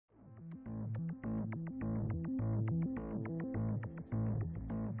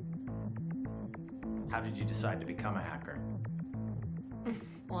How did you decide to become a hacker?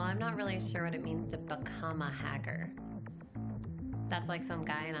 Well, I'm not really sure what it means to become a hacker. That's like some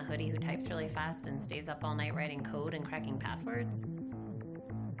guy in a hoodie who types really fast and stays up all night writing code and cracking passwords.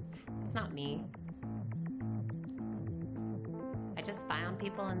 It's not me. I just spy on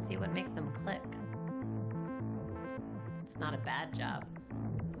people and see what makes them click. It's not a bad job.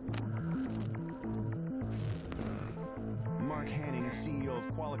 Mark Hanning, CEO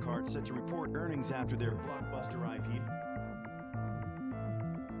of Qualicart, set to report earnings after their blockbuster IPO.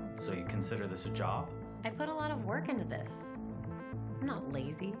 So you consider this a job? I put a lot of work into this. I'm not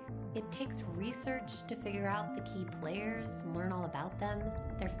lazy. It takes research to figure out the key players, learn all about them,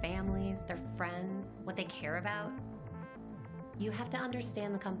 their families, their friends, what they care about. You have to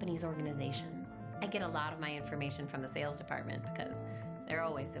understand the company's organization. I get a lot of my information from the sales department because they're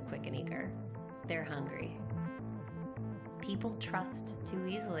always so quick and eager. They're hungry. People trust too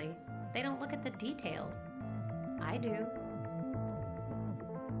easily. They don't look at the details. I do.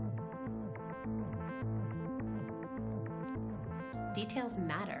 Details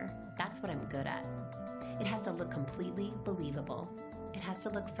matter. That's what I'm good at. It has to look completely believable. It has to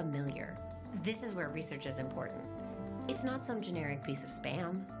look familiar. This is where research is important. It's not some generic piece of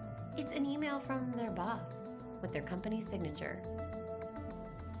spam. It's an email from their boss with their company's signature.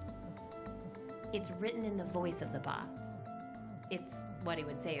 It's written in the voice of the boss. It's what he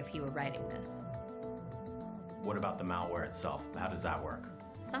would say if he were writing this. What about the malware itself? How does that work?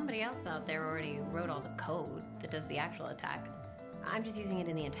 Somebody else out there already wrote all the code that does the actual attack. I'm just using it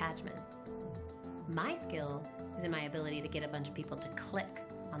in the attachment. My skill is in my ability to get a bunch of people to click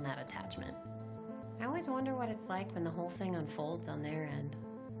on that attachment. I always wonder what it's like when the whole thing unfolds on their end,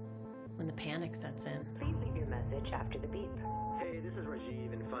 when the panic sets in. Please leave your message after the beep. Hey, this is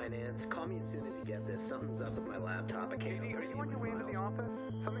Rajiv in finance. Call me as soon as you get this. Something's up with my laptop. I can't. Katie, are you on your way into the office?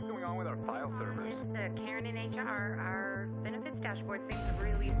 Something's going on with our file servers. It's Karen in HR. Our benefits dashboard seems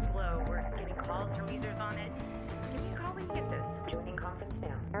really slow. We're getting calls from users on it. Give me a call when you get this. Joining conference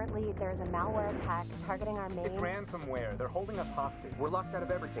now. Apparently, there's a malware attack targeting our main... It's ransomware. They're holding us hostage. We're locked out of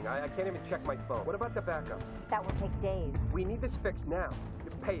everything. I can't even check my phone. What about the backup? That will take days. We need this fixed now.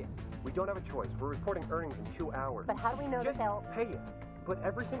 Just pay it. We don't have a choice. We're reporting earnings in 2 hours. But how do we know that they'll... Pay it. Put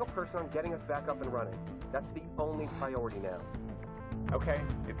every single person on getting us back up and running. That's the only priority now. Okay,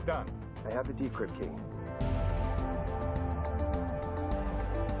 it's done. I have the decrypt key.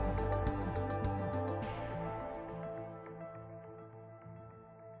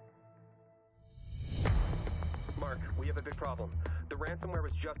 Mark, we have a big problem. The ransomware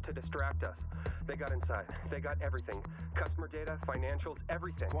was just to distract us. They got inside. They got everything. Customer data, financials,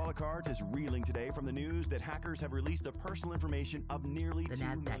 everything. Qualicart is reeling today from the news that hackers have released the personal information of nearly The 2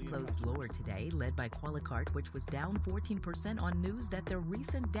 Nasdaq million closed customers. lower today, led by Qualicart, which was down 14% on news that their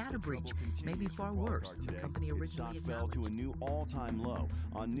recent data breach may be far worse than the company Its originally stock fell to a new all-time low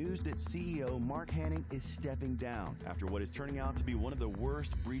on news that CEO Mark Hanning is stepping down after what is turning out to be one of the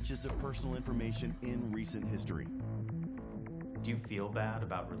worst breaches of personal information in recent history. Do you feel bad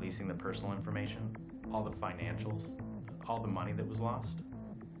about releasing the personal information? All the financials? All the money that was lost?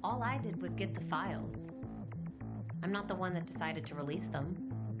 All I did was get the files. I'm not the one that decided to release them.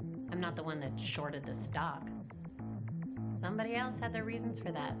 I'm not the one that shorted the stock. Somebody else had their reasons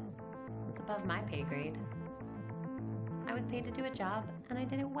for that. It's above my pay grade. I was paid to do a job, and I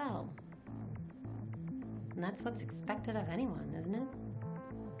did it well. And that's what's expected of anyone, isn't it?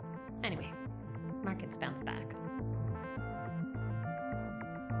 Anyway, markets bounce back.